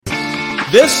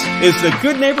This is the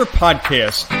Good Neighbor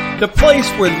Podcast, the place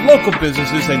where local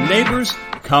businesses and neighbors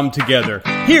come together.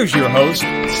 Here's your host,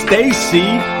 Stacy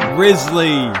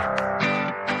Grizzly.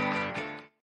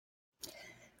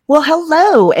 Well,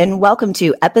 hello, and welcome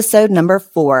to episode number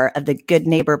 4 of the Good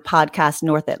Neighbor Podcast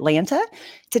North Atlanta.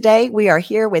 Today, we are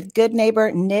here with good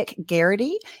neighbor Nick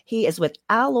Garrity. He is with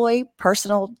Alloy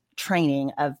Personal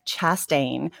Training of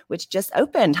Chastain, which just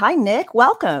opened. Hi, Nick.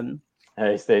 Welcome.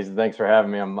 Hey, Stacey, thanks for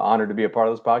having me. I'm honored to be a part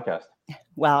of this podcast.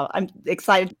 Well, I'm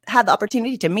excited to have the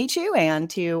opportunity to meet you and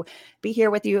to be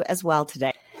here with you as well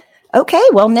today. Okay,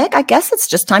 well, Nick, I guess it's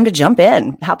just time to jump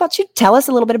in. How about you tell us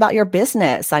a little bit about your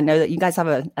business? I know that you guys have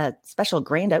a special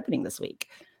grand opening this week.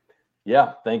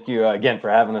 Yeah, thank you again for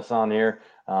having us on here.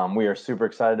 We are super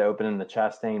excited to open in the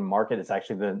Chastain market. It's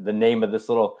actually the name of this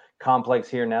little complex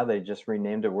here now. They just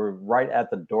renamed it. We're right at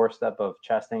the doorstep of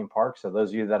Chastain Park. So those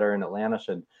of you that are in Atlanta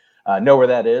should know where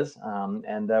that is.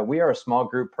 We are a small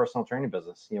group personal training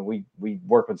business. You know, we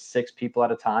work with 6 people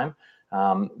at a time.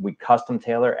 We custom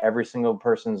tailor every single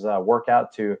person's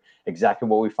workout to exactly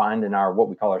what we find in what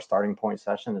we call our starting point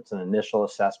session. It's an initial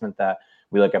assessment that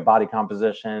we look at body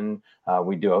composition.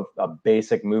 We do a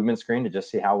basic movement screen to just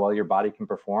see how well your body can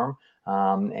perform.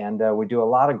 We do a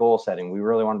lot of goal setting. We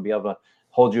really want to be able to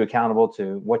hold you accountable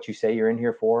to what you say you're in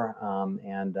here for.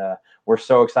 We're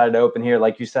so excited to open here.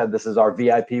 Like you said, this is our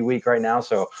VIP week right now.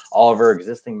 So all of our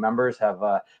existing members have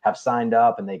signed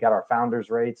up and they got our founders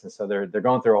rates. And so they're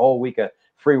going through a whole week of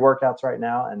free workouts right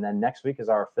now. And then next week is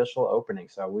our official opening.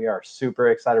 So we are super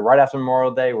excited. Right after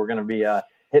Memorial Day, we're going to be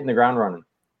hitting the ground running.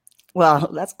 Well,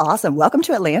 that's awesome. Welcome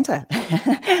to Atlanta.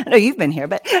 I know you've been here,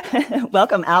 but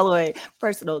welcome Alloy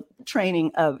Personal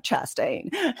Training of Chastain.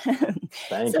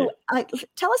 Thank you.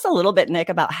 Tell us a little bit, Nick,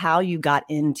 about how you got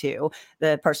into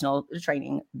the personal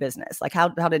training business. Like how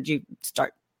did you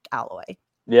start Alloy?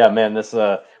 Yeah, man, this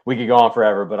we could go on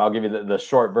forever, but I'll give you the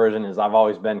short version is I've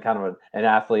always been kind of an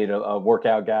athlete, a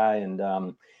workout guy.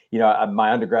 And,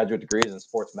 my undergraduate degree is in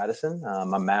sports medicine.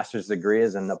 My master's degree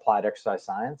is in applied exercise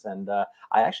science. And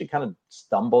I actually kind of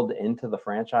stumbled into the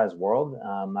franchise world.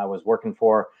 I was working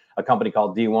for a company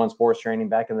called D1 Sports Training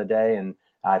back in the day. And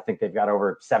I think they've got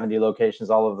over 70 locations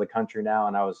all over the country now.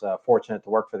 And I was fortunate to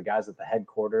work for the guys at the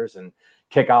headquarters and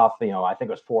kick off, I think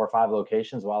it was 4 or 5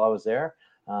 locations while I was there.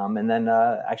 And then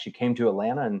actually came to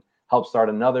Atlanta and helped start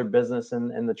another business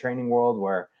in the training world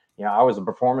where, I was a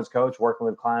performance coach working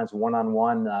with clients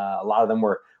one-on-one. A lot of them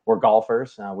were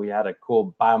golfers. We had a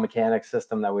cool biomechanics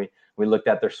system that we looked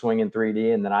at their swing in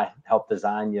 3D, and then I helped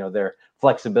design, their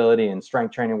flexibility and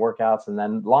strength training workouts. And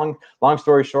then long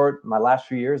story short, my last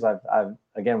few years, I've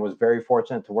again was very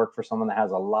fortunate to work for someone that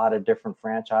has a lot of different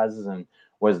franchises and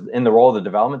was in the role of the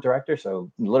development director.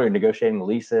 So literally negotiating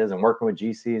leases and working with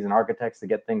GCs and architects to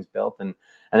get things built. And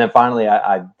then finally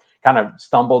I kind of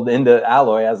stumbled into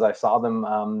Alloy as I saw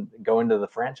them go into the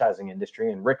franchising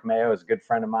industry. And Rick Mayo is a good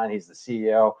friend of mine. He's the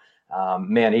CEO.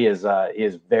 Man, he is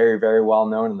very, very well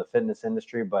known in the fitness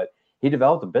industry, but he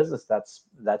developed a business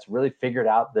that's really figured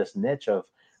out this niche of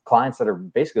clients that are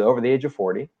basically over the age of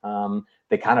 40.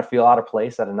 They kind of feel out of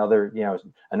place at another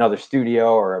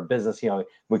studio or a business.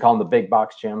 We call them the big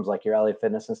box gyms like your LA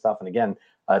Fitness and stuff. And again,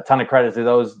 a ton of credit to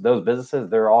those businesses.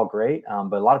 They're all great.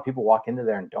 But a lot of people walk into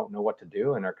there and don't know what to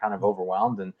do and are kind of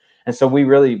overwhelmed. And so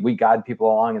we guide people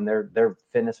along in their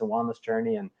fitness and wellness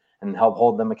journey and help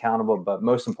hold them accountable. But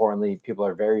most importantly, people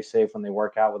are very safe when they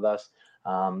work out with us.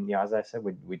 As I said,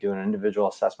 we do an individual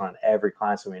assessment on every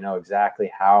client so we know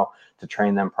exactly how to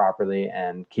train them properly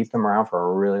and keep them around for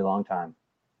a really long time.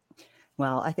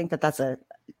 Well, I think that's a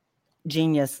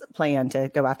genius plan to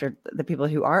go after the people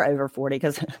who are over 40,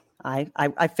 because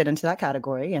I fit into that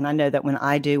category. And I know that when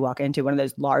I do walk into one of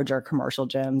those larger commercial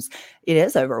gyms, it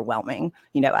is overwhelming,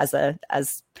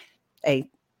 as a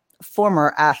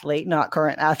former athlete, not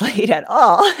current athlete at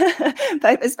all,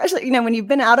 but especially, when you've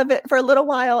been out of it for a little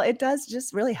while, it does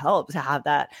just really help to have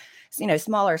that,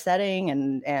 smaller setting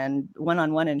and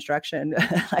one-on-one instruction,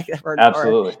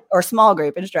 Absolutely. or small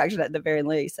group instruction at the very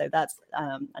least. So that's,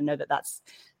 I know that's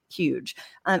huge.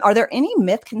 Are there any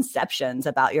misconceptions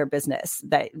about your business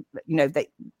that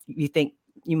you think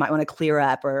you might want to clear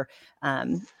up, or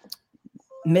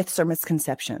myths or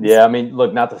misconceptions? Yeah, I mean,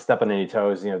 look, not to step on any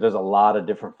toes, there's a lot of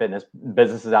different fitness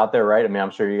businesses out there, right? I mean,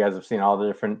 I'm sure you guys have seen all the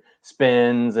different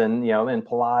spins and, and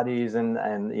Pilates and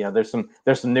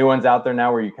there's some new ones out there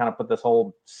now where you kind of put this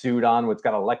whole suit on, it's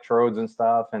got electrodes and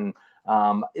stuff. And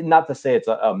not to say it's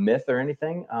a myth or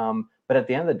anything, but at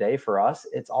the end of the day, for us,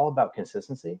 it's all about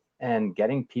consistency and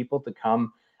getting people to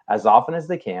come as often as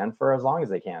they can for as long as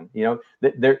they can.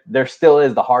 There still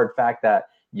is the hard fact that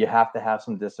you have to have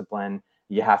some discipline.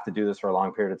 you have to do this for a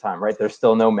long period of time, right? There's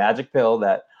still no magic pill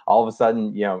that all of a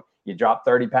sudden, you drop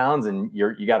 30 pounds and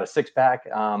you got a 6-pack.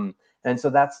 And so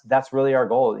that's really our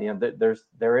goal.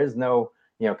 There is no,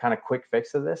 kind of quick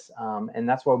fix of this. And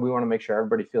that's why we want to make sure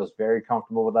everybody feels very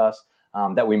comfortable with us,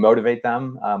 that we motivate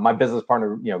them. My business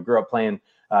partner, grew up playing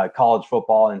college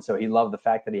football. And so he loved the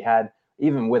fact that he had,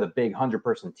 even with a big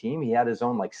 100-person team, he had his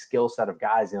own like skill set of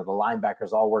guys. The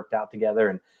linebackers all worked out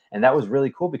together, and that was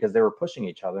really cool because they were pushing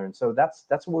each other. And so that's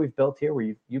what we've built here,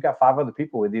 where you got 5 other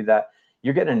people with you that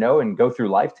you're getting to know and go through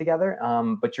life together.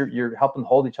 But you're helping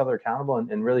hold each other accountable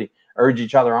and really urge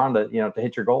each other on to to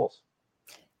hit your goals.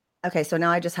 Okay, so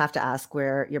now I just have to ask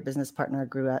where your business partner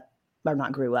grew up. Or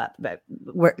not grew up, but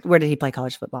where did he play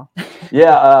college football?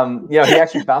 Yeah, he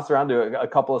actually bounced around to a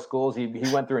couple of schools. He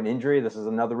went through an injury. This is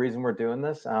another reason we're doing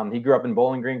this. He grew up in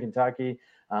Bowling Green, Kentucky,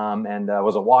 and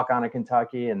was a walk-on at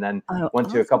Kentucky, and then went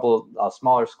to a couple of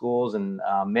smaller schools. And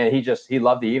man, he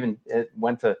loved it. He even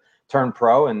went to turn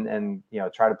pro and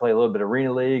try to play a little bit of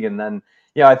Arena League, and then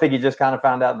I think he just kind of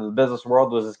found out that the business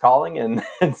world was his calling, and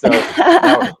so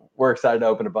now we're excited to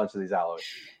open a bunch of these alloys.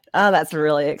 Oh, that's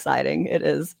really exciting. It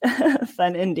is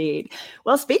fun indeed.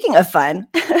 Well, speaking of fun,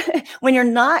 when you're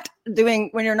not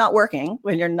working,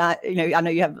 when you're not, I know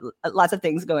you have lots of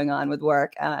things going on with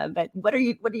work, but what do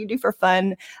you do for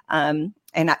fun? And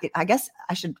I guess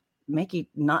I should make you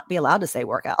not be allowed to say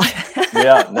workout.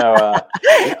 Yeah, no,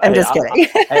 I'm just kidding.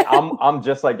 I'm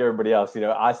just like everybody else.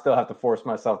 I still have to force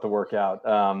myself to work out.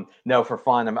 No, for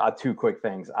fun. Two quick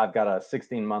things. I've got a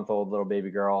 16-month-old little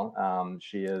baby girl.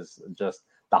 She is just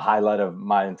the highlight of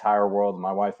my entire world.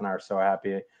 My wife and I are so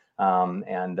happy.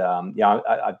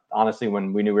 I honestly,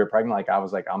 when we knew we were pregnant, like I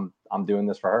was like, I'm doing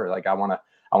this for her. Like I want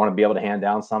to be able to hand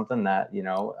down something that,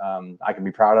 I can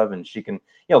be proud of, and she can,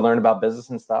 learn about business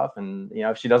and stuff. And,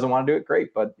 if she doesn't want to do it,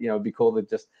 great, but, it'd be cool to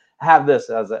just have this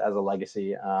as a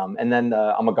legacy. And then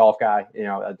I'm a golf guy.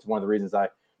 It's one of the reasons I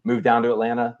moved down to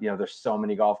Atlanta. There's so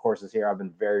many golf courses here. I've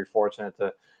been very fortunate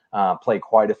to play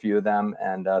quite a few of them.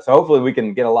 And so hopefully we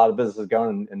can get a lot of businesses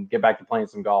going and get back to playing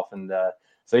some golf. And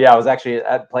so, yeah, I was actually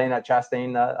playing at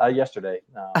Chastain yesterday.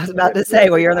 I was about to say,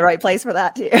 well, you're in the right place for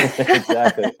that too.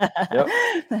 Exactly. Yep.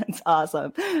 That's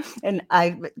awesome. And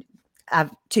I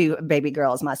have 2 baby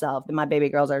girls myself. My baby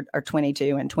girls are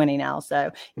 22 and 20 now. So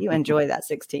you enjoy that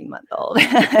 16-month-old.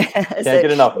 Can't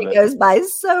get enough of it. It goes by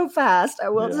so fast. I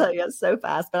will tell you, it's so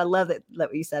fast. But I love that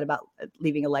what you said about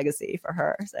leaving a legacy for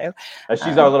her. So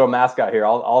she's our little mascot here.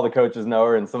 All the coaches know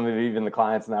her, and some of even the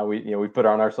clients now. We put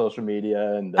her on our social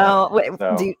media. And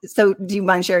do you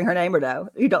mind sharing her name or no?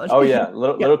 You don't. Oh yeah,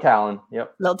 little Callan.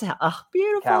 Yep. Oh,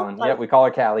 beautiful. Callan. Yep. We call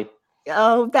her Callie.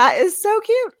 Oh, that is so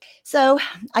cute. So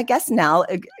I guess now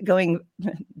going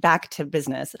back to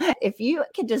business, if you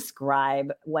could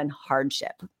describe one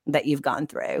hardship that you've gone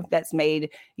through that's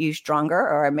made you stronger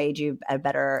or made you a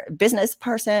better business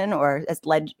person or has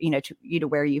led to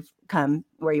where you've come,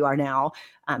 where you are now,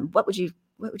 what would you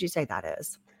say that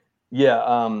is? Yeah.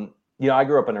 I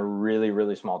grew up in a really,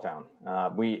 really small town.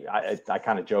 I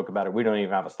kind of joke about it. We don't even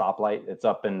have a stoplight. It's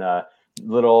up in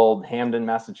little old Hamden,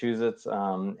 Massachusetts,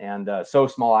 and so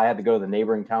small I had to go to the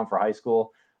neighboring town for high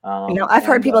school. I've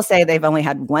heard people say they've only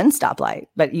had one stoplight,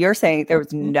 but you're saying there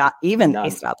was not even a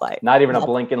stoplight. Not even a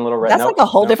blinking little red. That's like a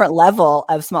whole different level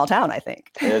of small town, I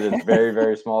think. It is very,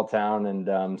 very small town.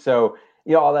 And so,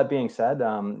 all that being said,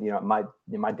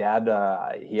 my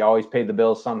dad, he always paid the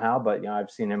bills somehow, but, I've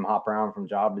seen him hop around from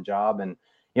job to job. And,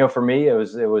 for me, it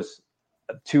was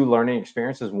 2 learning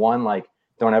experiences. One, like,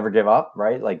 don't ever give up,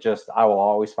 right? Like I will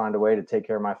always find a way to take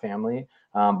care of my family.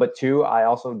 But 2, I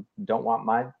also don't want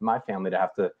my family to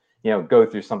have to, go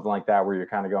through something like that where you're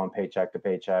kind of going paycheck to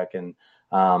paycheck. And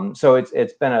so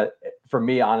it's been for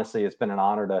me, honestly, it's been an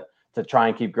honor to try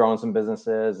and keep growing some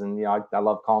businesses. And, I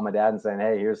love calling my dad and saying,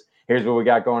 hey, here's what we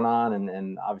got going on.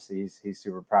 And obviously he's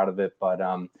super proud of it. But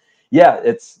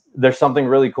there's something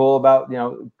really cool about,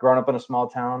 growing up in a small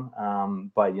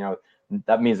town. But,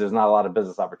 that means there's not a lot of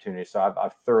business opportunities. So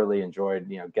I've thoroughly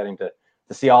enjoyed, getting to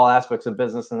see all aspects of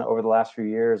business over the last few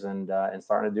years, and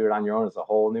starting to do it on your own is a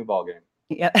whole new ballgame.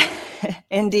 Yeah,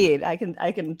 indeed. I can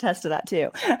attest to that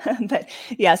too. But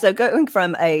yeah, so going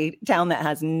from a town that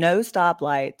has no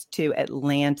stoplights to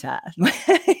Atlanta,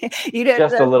 you didn't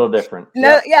just a little different.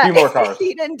 No, yeah, a few more cars.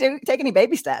 You didn't take any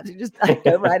baby steps. You just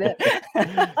go right in.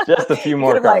 Just a few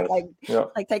more cars.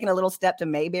 Like taking a little step to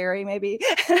Mayberry, maybe.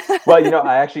 Well,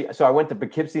 I went to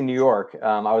Poughkeepsie, New York.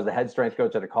 I was the head strength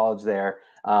coach at a college there.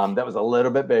 That was a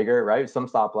little bit bigger, right? Some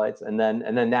stoplights, and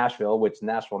then Nashville, which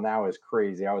Nashville now is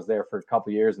crazy. I was there for a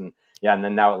couple of years, and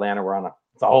then now Atlanta, we're on a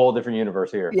It's a whole different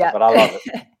universe here, Yeah, but I love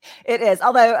it. It is.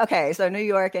 Although, okay, so New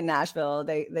York and Nashville,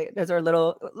 they those are a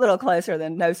little closer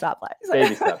than no stoplights.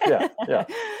 Baby steps. Yeah. Yeah.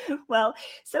 Well,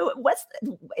 so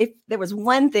if there was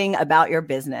one thing about your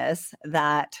business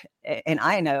that, and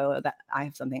I know that I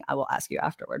have something I will ask you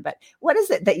afterward, but what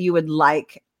is it that you would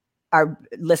like our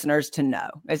listeners to know?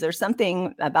 Is there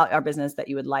something about our business that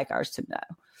you would like ours to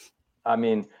know? I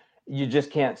mean, you just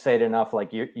can't say it enough.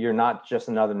 Like you're not just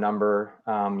another number.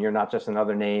 You're not just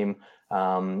another name.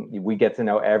 We get to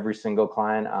know every single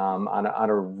client on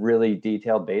a really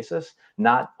detailed basis,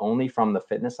 not only from the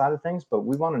fitness side of things, but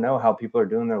we want to know how people are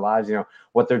doing their lives,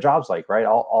 what their job's like, right?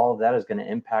 All of that is going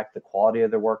to impact the quality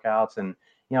of their workouts. And,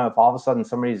 if all of a sudden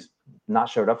somebody's not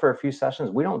showed up for a few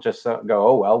sessions, we don't just go,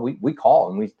 oh, well, we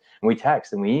call and we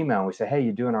text and we email and we say, hey,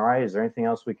 you doing all right? Is there anything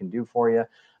else we can do for you?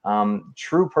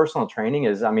 True personal training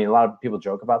is, a lot of people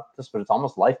joke about this, but it's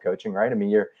almost life coaching, right? I mean,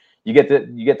 you get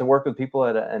to work with people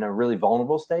in a really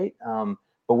vulnerable state,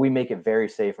 but we make it very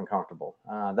safe and comfortable.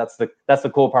 That's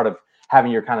the cool part of having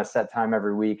your kind of set time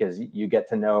every week, is you get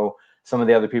to know some of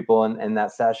the other people in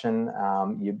that session.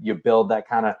 You build that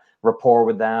kind of rapport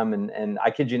with them, and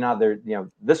I kid you not,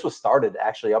 this was started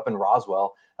actually up in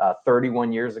Roswell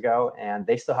 31 years ago, and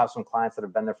they still have some clients that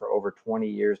have been there for over 20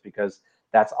 years, because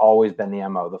that's always been the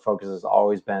MO. The focus has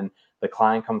always been the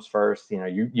client comes first.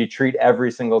 You treat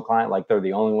every single client like they're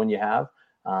the only one you have.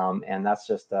 And that's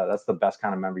the best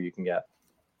kind of member you can get.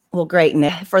 Well, great.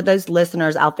 And for those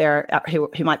listeners out there who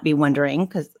might be wondering,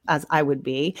 because as I would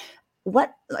be,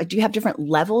 do you have different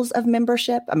levels of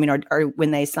membership? I mean, or when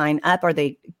they sign up, are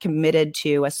they committed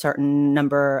to a certain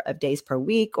number of days per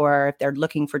week? Or if they're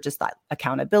looking for just that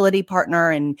accountability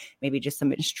partner and maybe just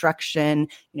some instruction,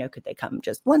 could they come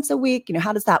just once a week?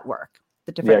 How does that work?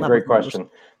 The different great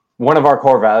question. One of our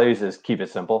core values is keep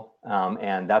it simple.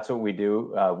 And that's what we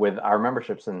do with our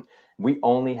memberships. And we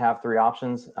only have 3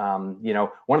 options. One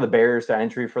of the barriers to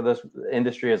entry for this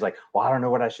industry is like, well, I don't know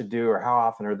what I should do or how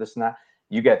often or this and that.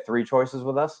 You get 3 choices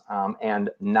with us, and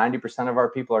 90% of our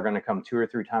people are going to come 2 or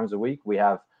 3 times a week. We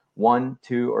have 1,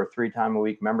 2, or 3 time a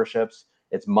week memberships.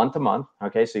 It's month to month.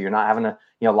 Okay, so you're not having to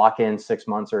lock in 6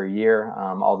 months or a year.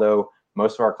 Although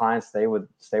most of our clients stay with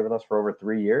us for over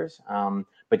 3 years.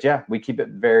 But yeah, we keep it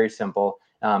very simple.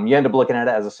 You end up looking at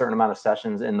it as a certain amount of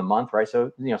sessions in the month, right? So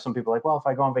some people are like, well, if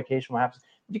I go on vacation, what happens?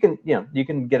 You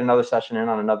can get another session in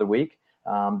on another week.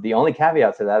 The only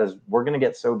caveat to that is we're going to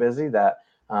get so busy that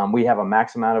we have a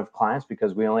max amount of clients,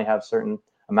 because we only have certain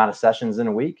amount of sessions in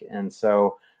a week. And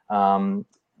so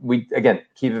we, again,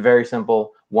 keep it very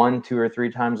simple, 1, 2, or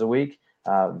 3 times a week.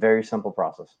 Very simple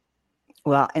process.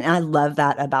 Well, and I love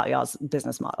that about y'all's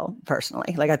business model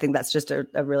personally. Like, I think that's just a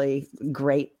really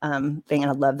great thing. And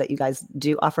I love that you guys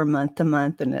do offer month to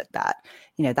month, and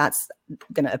that's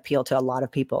going to appeal to a lot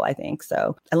of people, I think.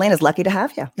 So Atlanta's lucky to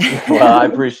have you. Well, I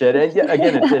appreciate it. Yeah,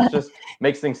 again, it just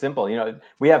makes things simple.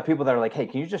 We have people that are like, hey,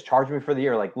 can you just charge me for the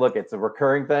year? Like, look, it's a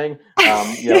recurring thing.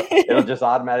 It'll just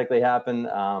automatically happen.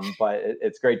 But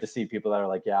it's great to see people that are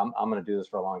like, yeah, I'm going to do this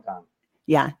for a long time.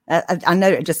 Yeah, I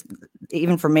know. Just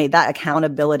even for me, that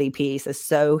accountability piece is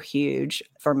so huge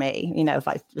for me.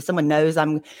 If someone knows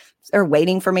they're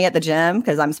waiting for me at the gym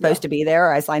because I'm supposed to be there,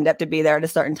 or I signed up to be there at a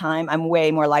certain time, I'm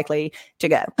way more likely to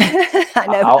go.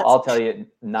 I'll tell you,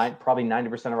 probably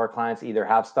 90% of our clients either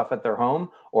have stuff at their home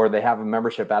or they have a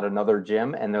membership at another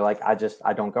gym, and they're like,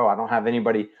 I don't go. I don't have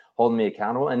anybody holding me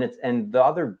accountable. And the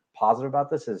other positive about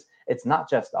this is it's not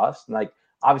just us. Like,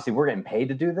 obviously we're getting paid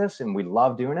to do this and we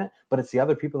love doing it, but it's the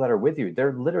other people that are with you.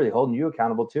 They're literally holding you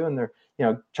accountable too. And they're,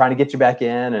 trying to get you back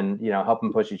in and,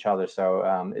 helping push each other.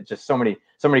 So it's just so many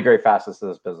great facets to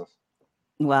this business.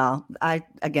 Well,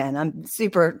 I'm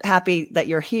super happy that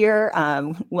you're here.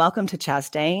 Welcome to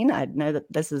Chastain. I know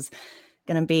that this is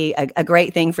going to be a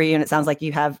great thing for you. And it sounds like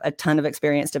you have a ton of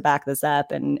experience to back this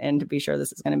up and to be sure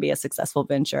this is going to be a successful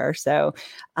venture. So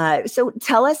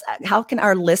tell us, how can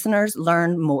our listeners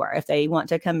learn more if they want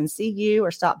to come and see you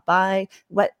or stop by?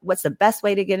 What's the best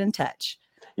way to get in touch?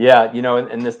 Yeah.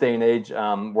 In this day and age,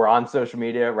 we're on social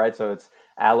media, right? So it's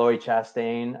Alloy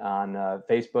Chastain on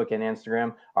Facebook and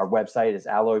Instagram. Our website is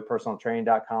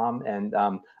alloypersonaltraining.com.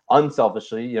 And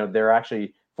unselfishly, there are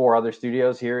actually 4 other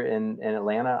studios here in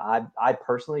Atlanta. I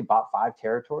personally bought 5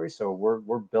 territories, so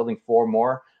we're building 4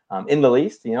 more in the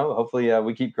least. Hopefully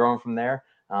we keep growing from there.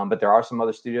 But there are some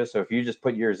other studios. So if you just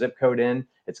put your zip code in,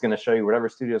 it's going to show you whatever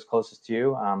studio is closest to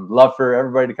you. Love for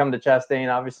everybody to come to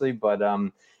Chastain, obviously, but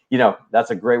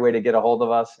that's a great way to get a hold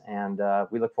of us, and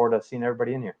we look forward to seeing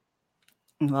everybody in here.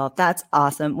 Well, that's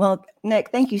awesome. Well,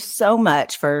 Nick, thank you so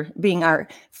much for being our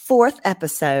 4th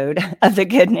episode of the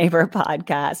Good Neighbor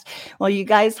podcast. Well, you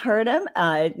guys heard him.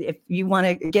 If you want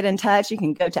to get in touch, you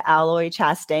can go to Alloy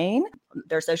Chastain,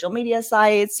 their social media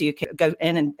sites. You can go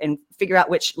in and figure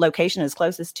out which location is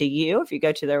closest to you. If you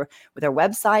go to their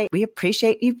website, we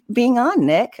appreciate you being on,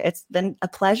 Nick. It's been a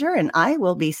pleasure, and I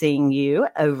will be seeing you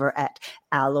over at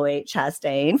Alloy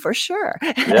Chastain for sure.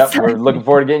 Yep, we're looking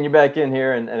forward to getting you back in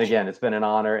here. And again, it's been an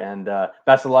honor, and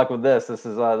best of luck with this. This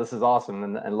is awesome,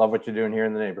 and love what you're doing here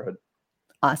in the neighborhood.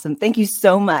 Awesome. Thank you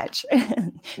so much.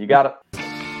 You got it.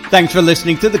 Thanks for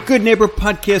listening to the Good Neighbor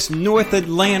Podcast North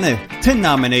Atlanta. To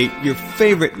nominate your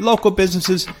favorite local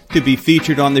businesses to be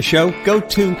featured on the show, go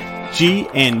to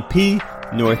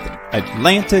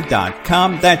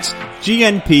gnpnorthatlanta.com. That's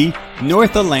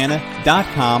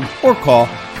gnpnorthatlanta.com, or call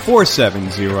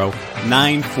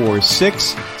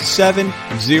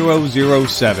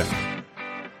 470-946-7007.